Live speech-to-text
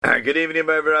Good evening,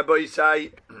 Rabbi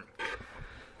Yisai.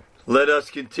 Let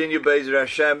us continue Be'ezer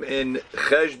Hashem in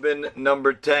Cheshbon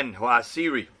number 10,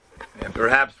 Ha'asiri. And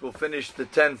perhaps we'll finish the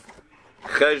 10th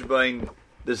Cheshbon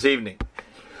this evening.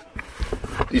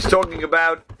 He's talking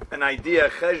about an idea,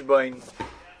 Cheshbon,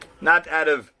 not out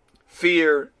of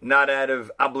fear, not out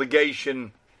of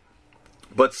obligation,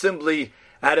 but simply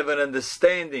out of an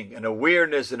understanding, an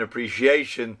awareness, an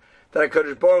appreciation that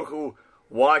HaKadosh Baruch Hu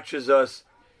watches us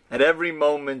at every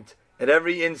moment, at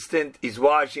every instant. He's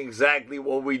watching exactly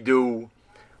what we do,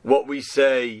 what we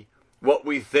say, what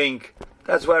we think.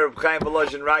 That's why Reb Chaim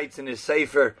Volozhin writes in his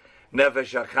Sefer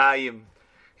Nefesh HaChaim.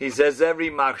 He says every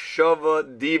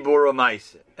machshava, dibur,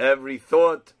 u'maaseh, every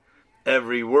thought,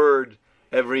 every word,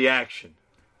 every action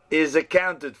is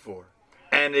accounted for,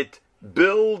 and it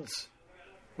builds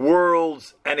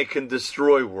worlds and it can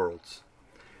destroy worlds.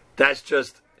 That's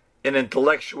just an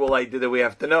intellectual idea that we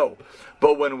have to know.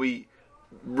 But when we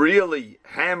really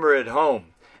hammer it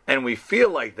home and we feel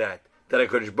like that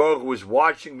HaKadosh Baruch Hu is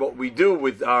watching what we do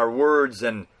with our words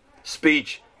and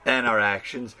speech and our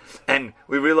actions, and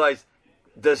we realize,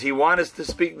 does He want us to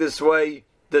speak this way?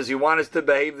 Does He want us to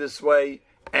behave this way?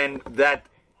 And that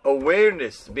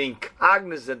awareness, being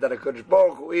cognizant that HaKadosh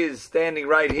Baruch Hu is standing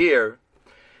right here,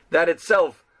 that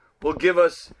itself will give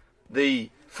us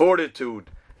the fortitude,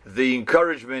 the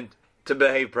encouragement to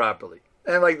behave properly.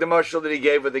 And like the mashal that he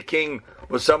gave with the king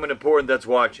was someone important that's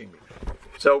watching me.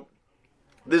 So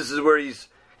this is where he's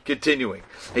continuing.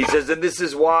 He says, and this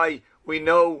is why we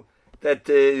know that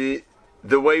the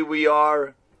way we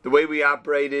are, the way we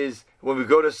operate is, when we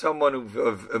go to someone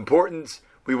of importance,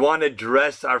 we want to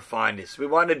dress our finest. We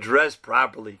want to dress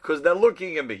properly because they're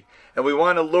looking at me. And we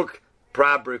want to look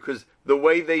proper because the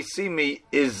way they see me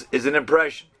is an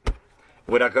impression.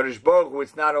 With HaKadosh Baruch Hu,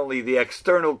 it's not only the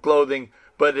external clothing,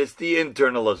 but it's the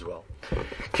internal as well.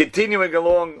 Continuing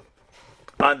along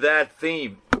on that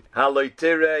theme,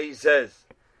 Haloitire, he says,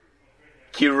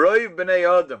 Kiroiv b'nei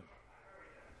Adam,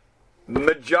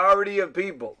 majority of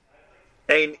people,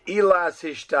 ein ilas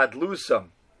hishtadlusam,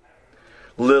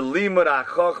 lelimud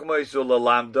hachachmos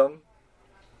u'lelamdam,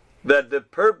 that the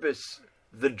purpose,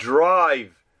 the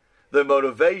drive, the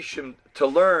motivation to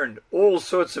learn all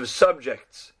sorts of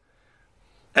subjects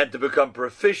and to become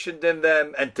proficient in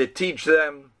them and to teach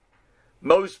them.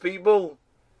 Most people,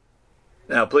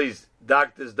 now please,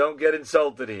 doctors, don't get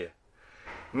insulted here.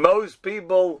 Most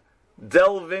people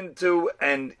delve into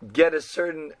and get a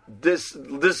certain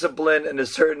discipline and a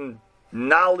certain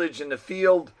knowledge in the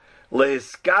field,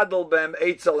 lehiskadol bem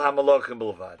eitzel hamalachim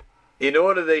bilvad, in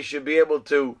order they should be able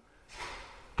to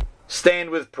stand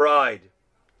with pride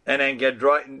and get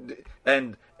right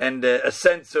and a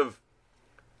sense of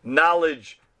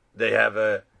knowledge. They have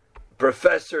a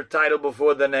professor title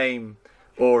before the name,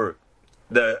 or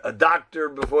a doctor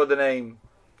before the name.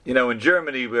 You know, in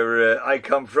Germany, where I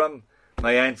come from,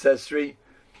 my ancestry,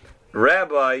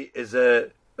 rabbi is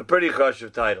a pretty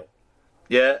chashuv title.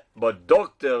 Yeah, but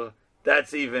doctor,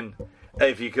 that's even,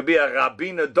 if you could be a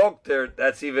rabbiner doctor,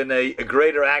 that's even a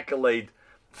greater accolade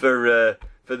for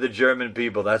the German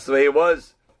people. That's the way it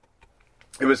was.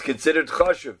 It was considered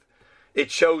chashuv.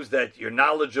 It shows that you're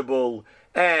knowledgeable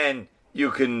and you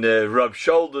can rub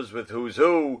shoulders with who's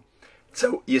who.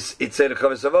 So it said,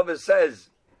 Chavis Avava says,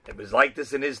 it was like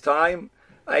this in his time.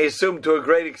 I assume to a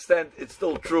great extent it's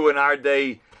still true in our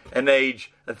day and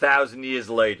age, 1,000 years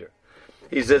later.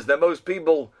 He says that most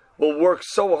people will work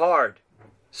so hard.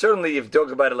 Certainly if you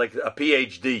talk about it like a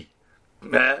PhD.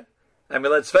 I mean,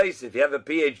 let's face it, if you have a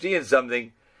PhD in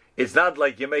something, it's not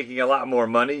like you're making a lot more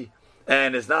money,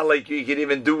 and it's not like you can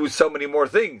even do so many more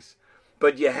things.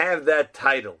 But you have that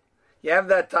title. You have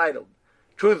that title.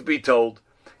 Truth be told,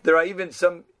 there are even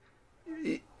some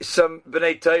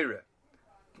B'nai Torah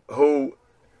who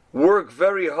work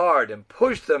very hard and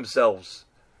push themselves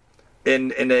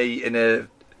in a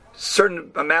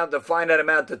certain amount, a finite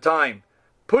amount of time,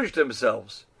 push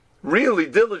themselves really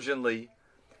diligently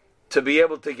to be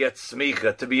able to get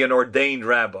smicha, to be an ordained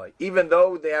rabbi, even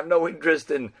though they have no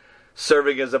interest in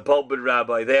serving as a pulpit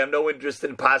rabbi. They have no interest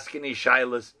in paskini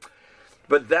shilas.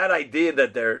 But that idea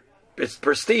that it's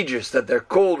prestigious, that they're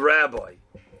called rabbi,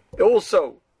 it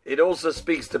also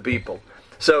speaks to people.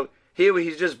 So here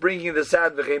he's just bringing this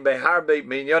out. A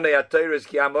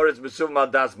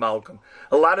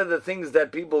lot of the things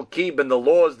that people keep and the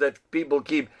laws that people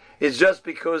keep is just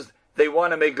because they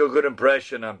want to make a good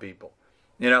impression on people.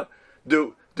 You know,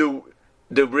 do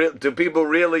people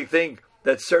really think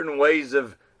that certain ways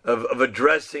of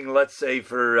addressing, let's say,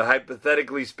 for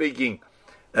hypothetically speaking,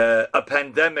 a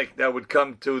pandemic that would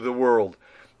come to the world,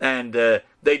 and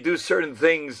they do certain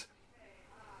things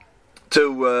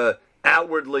to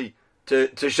outwardly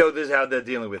to show this how they're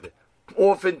dealing with it.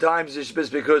 Oftentimes it's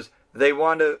just because they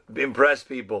want to impress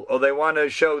people, or they want to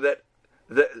show that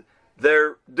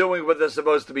they're doing what they're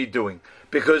supposed to be doing,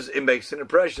 because it makes an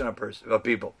impression on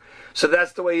people. So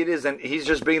that's the way it is, and he's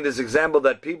just bringing this example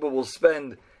that people will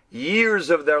spend years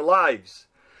of their lives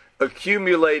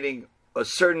accumulating a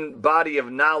certain body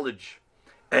of knowledge,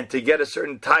 and to get a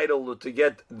certain title, or to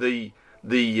get the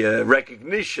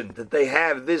recognition that they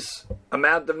have this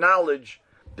amount of knowledge,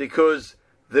 because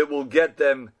that will get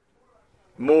them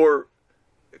more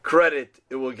credit,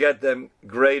 it will get them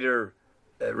greater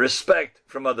respect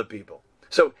from other people.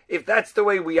 So if that's the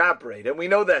way we operate, and we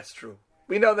know that's true,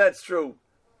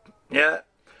 yeah.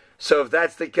 So if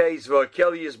that's the case, it's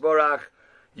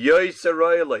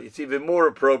even more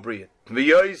appropriate,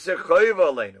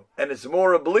 and it's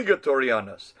more obligatory on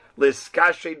us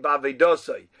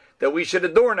that we should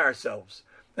adorn ourselves.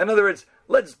 In other words,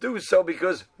 let's do so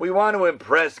because we want to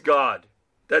impress God.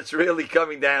 That's really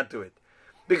coming down to it.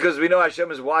 Because we know Hashem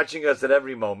is watching us at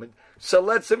every moment, so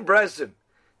let's impress Him.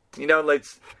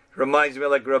 Reminds me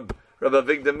like Rabbi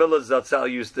Avigdor Miller Zatzal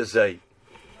used to say.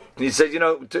 He said, he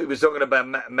was talking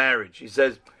about marriage. He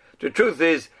says, the truth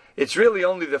is, it's really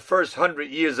only the first 100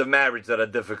 years of marriage that are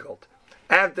difficult.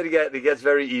 After it gets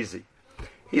very easy.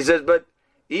 He says, but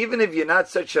even if you're not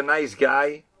such a nice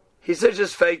guy, he says,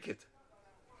 just fake it.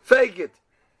 Fake it.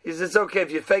 He says, it's okay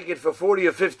if you fake it for 40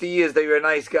 or 50 years that you're a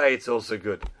nice guy, it's also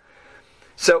good.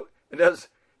 So,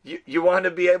 you want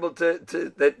to be able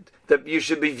that you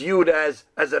should be viewed as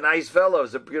a nice fellow,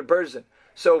 as a good person.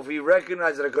 So if we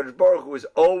recognize that HaKadosh Baruch Hu is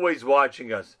always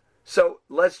watching us, so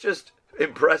let's just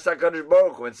impress HaKadosh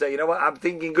Baruch Hu and say, you know what, I'm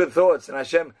thinking good thoughts, and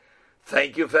Hashem,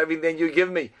 thank you for everything you give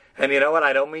me. And you know what,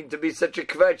 I don't mean to be such a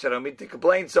kvetch, I don't mean to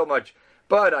complain so much,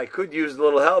 but I could use a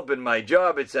little help in my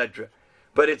job, etc.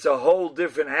 But it's a whole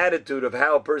different attitude of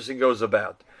how a person goes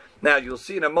about. Now, you'll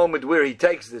see in a moment where he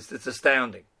takes this. It's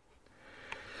astounding.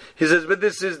 He says, but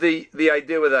this is the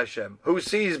idea with Hashem, who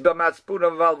sees because HaKadosh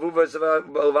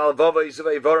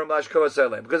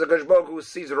Baruch Hu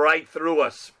sees right through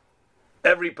us,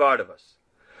 every part of us.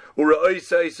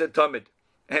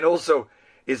 And also,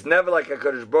 it's never like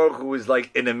HaKadosh Baruch Hu is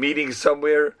like in a meeting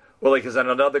somewhere, or like is on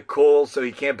another call, so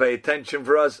he can't pay attention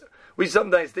for us. We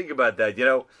sometimes think about that,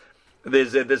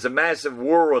 There's a massive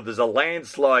war, or there's a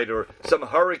landslide, or some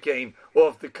hurricane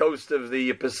off the coast of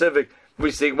the Pacific.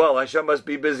 We think, well, Hashem must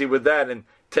be busy with that and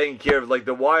taking care of like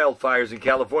the wildfires in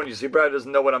California. So he probably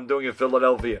doesn't know what I'm doing in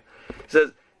Philadelphia. He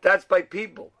says, that's by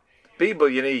people. People,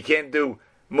 you can't do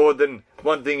more than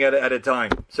one thing at a time.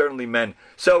 Certainly men.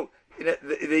 So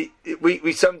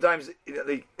we sometimes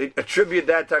attribute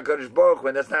that to HaKadosh Baruch Hu,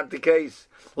 and that's not the case.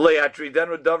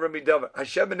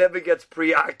 Hashem never gets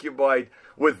preoccupied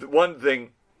with one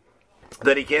thing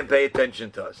that he can't pay attention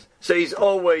to us. So he's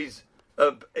always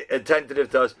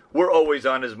attentive to us. We're always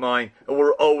on his mind, and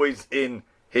we're always in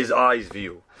his eyes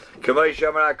view.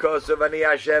 Hashem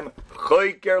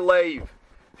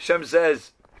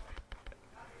says,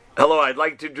 hello, I'd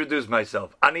like to introduce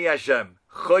myself. Ani Hashem,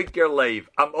 choiker leiv.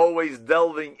 I'm always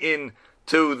delving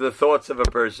into the thoughts of a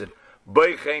person.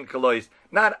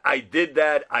 Not I did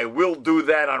that, I will do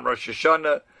that on Rosh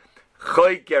Hashanah.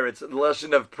 Choiker, it's a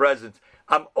lesson of presence.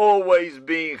 I'm always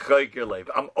being choiker leiv.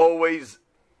 I'm always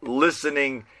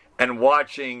listening and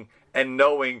watching and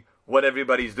knowing what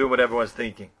everybody's doing, what everyone's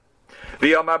thinking.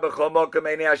 Hashem's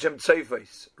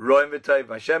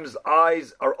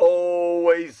eyes are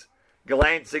always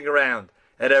glancing around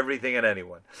at everything and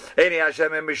anyone.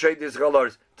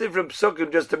 Different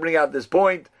psukim just to bring out this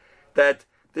point, that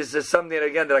this is something,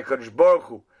 again, that HaKadosh Baruch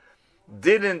Hu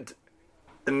didn't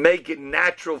make it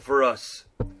natural for us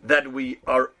that we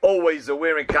are always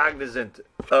aware and cognizant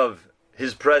of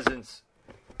His presence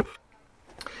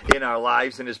in our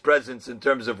lives, and His presence in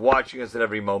terms of watching us at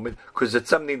every moment, because it's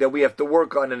something that we have to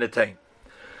work on and attain.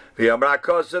 And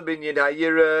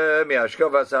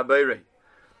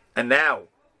now,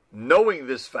 knowing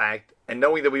this fact, and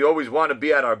knowing that we always want to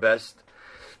be at our best,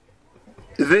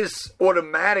 this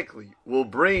automatically will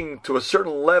bring to a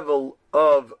certain level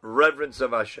of reverence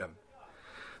of Hashem.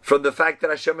 From the fact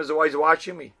that Hashem is always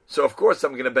watching me. So of course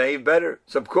I'm going to behave better.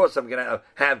 So of course I'm going to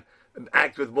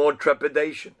act with more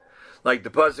trepidation. Like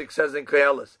the Pasuk says in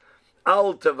Koheles,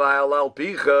 Al tavayal al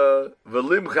picha,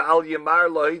 v'limcha al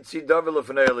yemar lo hitzi davar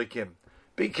l'fnei Elokim.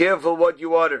 Be careful what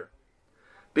you utter.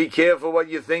 Be careful what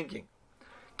you're thinking.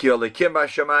 Ki Elokim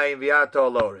hashamayim v'ata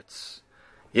al oretz.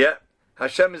 Yeah,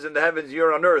 Hashem is in the heavens,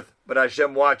 you're on earth, but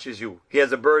Hashem watches you. He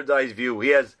has a bird's eye view. He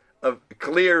has a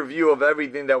clear view of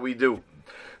everything that we do.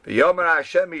 V'yomer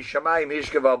Hashem yishamayim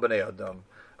hishkav al b'nei Adam.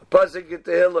 A Pasuk in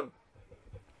Tehillim.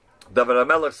 David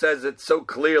HaMelech says it so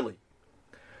clearly,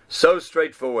 so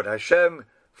straightforward. Hashem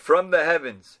from the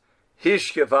heavens,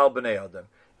 Hishkef al b'nei Adam,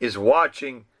 is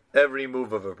watching every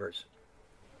move of a person.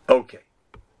 Okay.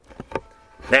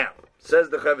 Now, says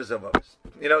the Chavis of us.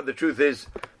 The truth is,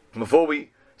 before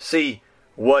we see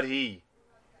what he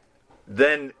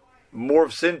then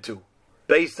morphs into,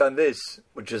 based on this,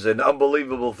 which is an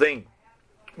unbelievable thing,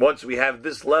 once we have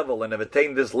this level and have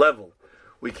attained this level,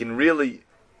 we can really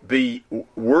be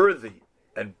worthy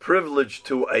and privileged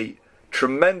to a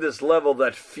tremendous level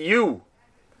that few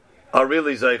are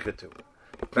really zeicha to.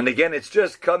 And again, it's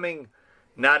just coming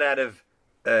not out of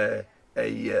a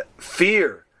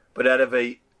fear, but out of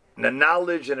a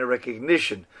knowledge and a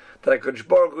recognition that HaKadosh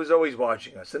Baruch Hu is always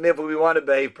watching us, and therefore we want to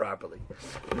behave properly.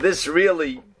 This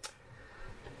really,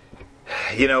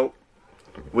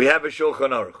 we have a Shulchan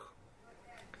Aruch.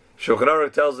 Shulchan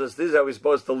Aruch tells us this is how we're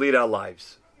supposed to lead our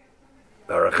lives.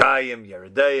 Barachayim,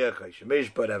 Yeredeya, Chayshim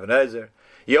Mishpat, Even Ezer.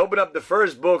 You open up the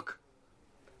first book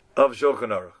of Shulchan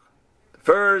Aruch. The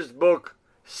first book,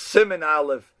 Siman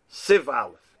Aleph, Sif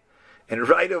Aleph. And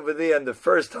right over there in the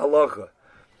first halacha,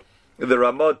 the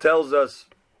Ramah tells us,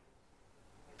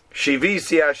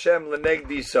 Shivisi Hashem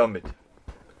lenegdi samid,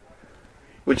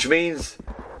 which means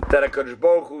that HaKadosh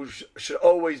Baruch Hu should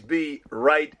always be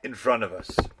right in front of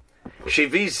us.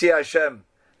 Shivisi Hashem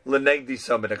lenegdi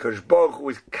samid. HaKadosh Baruch Hu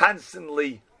is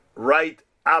constantly right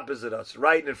opposite us,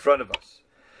 right in front of us.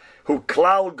 Hu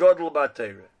klal godel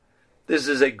b'Torah. This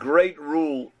is a great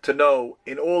rule to know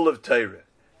in all of Torah.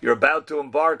 You're about to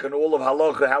embark on all of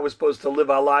halacha, how we're supposed to live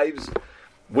our lives,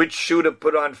 which shoe to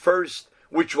put on first,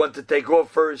 which one to take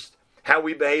off first, how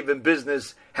we behave in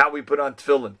business, how we put on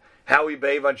tefillin, how we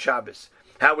behave on Shabbos,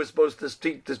 how we're supposed to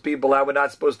speak to people, how we're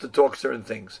not supposed to talk certain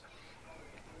things.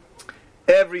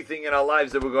 Everything in our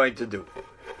lives that we're going to do.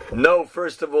 No,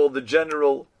 first of all, the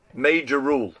general major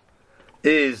rule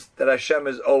is that Hashem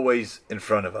is always in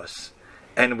front of us.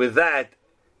 And with that,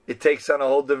 it takes on a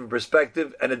whole different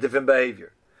perspective and a different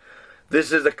behavior.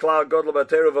 This is the Klal Godel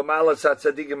B'Torah of Amalas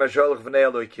HaTzadikim HaSholach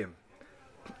V'nei Elokim.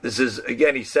 This is,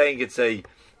 again, he's saying it's a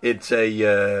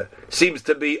seems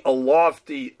to be a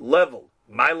lofty level,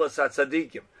 Malas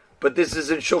HaTzadikim. But this is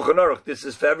in Shulchan Aruch. This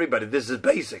is for everybody. This is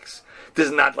basics. This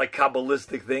is not like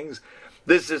Kabbalistic things.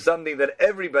 This is something that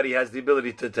everybody has the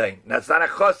ability to attain. Now, it's not a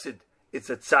chassid. It's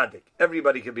a tzaddik.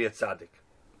 Everybody can be a tzaddik.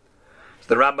 So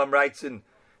the Rambam writes in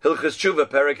Hilchas Tshuva,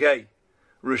 Perek Hey,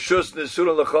 Rishus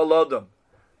Nesurin L'chol Adam,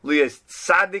 Lies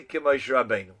tzaddik k'Moshe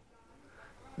Rabbeinu.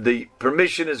 The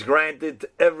permission is granted to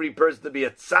every person to be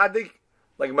a tzaddik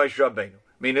like Moshe Rabbeinu.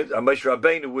 Meaning, Moshe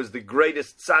Rabbeinu was the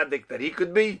greatest tzaddik that he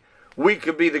could be. We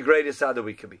could be the greatest tzaddik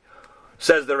we could be.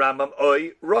 Says the Rambam,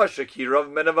 Oy, Rosh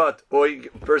Akirov Menavat. Oy,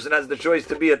 person has the choice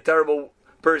to be a terrible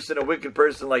person, a wicked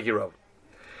person like Yerov.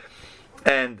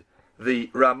 And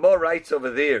the Ramah writes over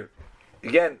there,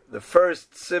 again, the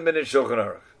first siman in Shulchan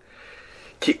Aruch,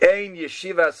 Ki ein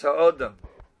yeshivas ha'odam,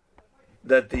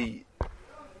 that the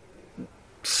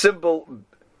simple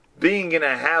being in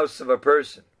a house of a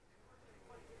person,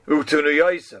 Utunu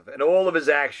Yosef, and all of his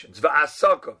actions,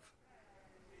 V'asakov,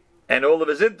 and all of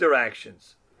his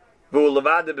interactions,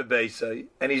 V'ulavadim bebeisai,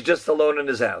 and he's just alone in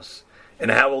his house,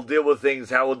 and how he'll deal with things,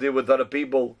 how he'll deal with other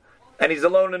people, and he's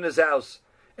alone in his house,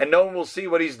 and no one will see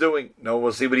what he's doing, no one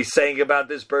will see what he's saying about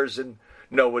this person,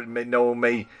 no one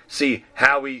may see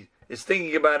how he is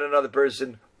thinking about another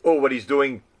person, or what he's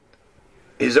doing,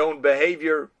 his own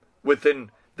behavior within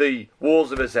the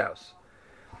walls of his house.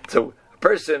 So a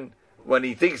person, when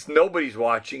he thinks nobody's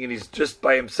watching and he's just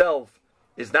by himself,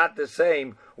 is not the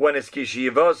same when it's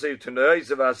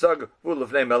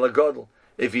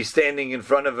if he's standing in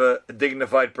front of a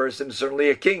dignified person, certainly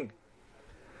a king.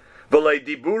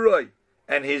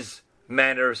 And his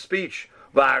manner of speech,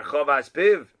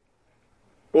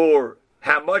 or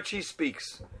how much he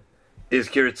speaks, is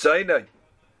kiritzainai.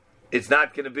 It's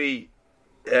not going to be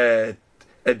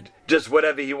just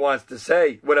whatever he wants to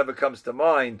say, whatever comes to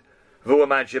mind. In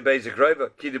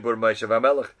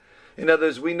other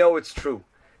words, we know it's true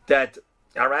that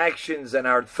our actions and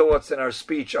our thoughts and our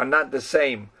speech are not the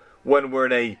same when we're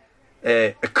in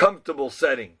a comfortable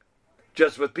setting,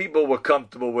 just with people we're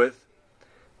comfortable with,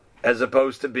 as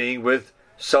opposed to being with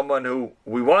someone who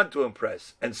we want to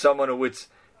impress and someone who it's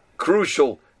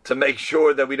crucial to make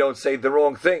sure that we don't say the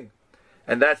wrong thing.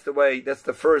 And that's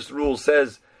the first rule,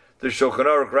 says the Shulchan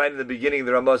Aruch, right in the beginning.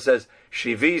 The Ramah says,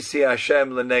 Shivisi Hashem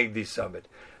lenegdi samid,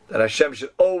 that Hashem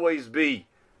should always be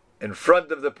in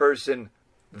front of the person,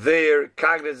 there,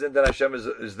 cognizant that Hashem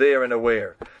is there and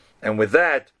aware. And with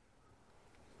that,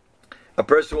 a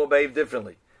person will behave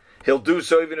differently. He'll do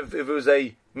so even if it was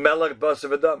a melech bas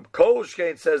of Adam. Kol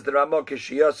Shkein says the Ramah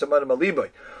Kishiyasam Adam Aliboy,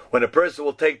 when a person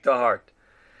will take to heart,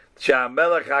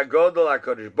 Sha'amelech HaGodol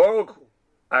HaKadosh Baruch Hu,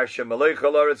 Asher Melech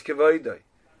HaLaretz Kevoidai,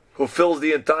 who fills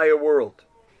the entire world.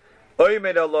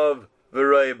 Oimed Alav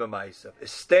V'Roeh B'Maisav,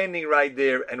 is standing right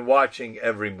there and watching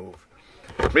every move.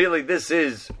 Really, this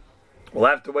is, we'll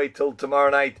have to wait till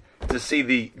tomorrow night to see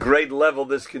the great level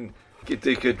this could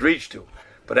reach to.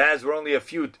 But as we're only a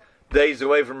few days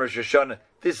away from Rosh Hashanah,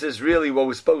 this is really what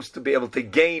we're supposed to be able to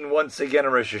gain once again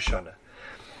in Rosh Hashanah.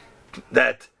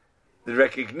 That the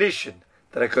recognition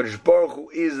that HaKadosh Baruch Hu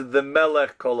is the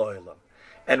Melech Kol Olam.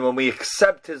 And when we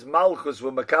accept His Malchus,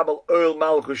 when Makabel Oil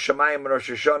Malchus Shemayim in Rosh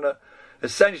Hashanah,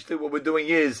 essentially what we're doing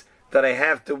is that I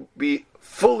have to be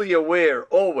fully aware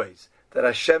always that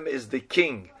Hashem is the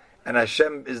King, and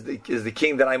Hashem is the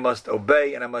King that I must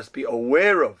obey and I must be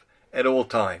aware of at all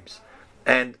times.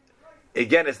 And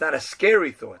again, it's not a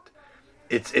scary thought.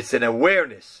 It's an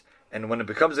awareness. And when it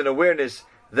becomes an awareness,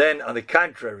 then on the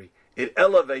contrary, it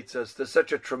elevates us to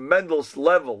such a tremendous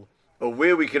level of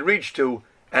where we can reach to,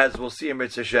 as we'll see in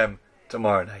Mitzvah Hashem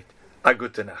tomorrow night. A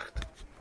gute Nacht.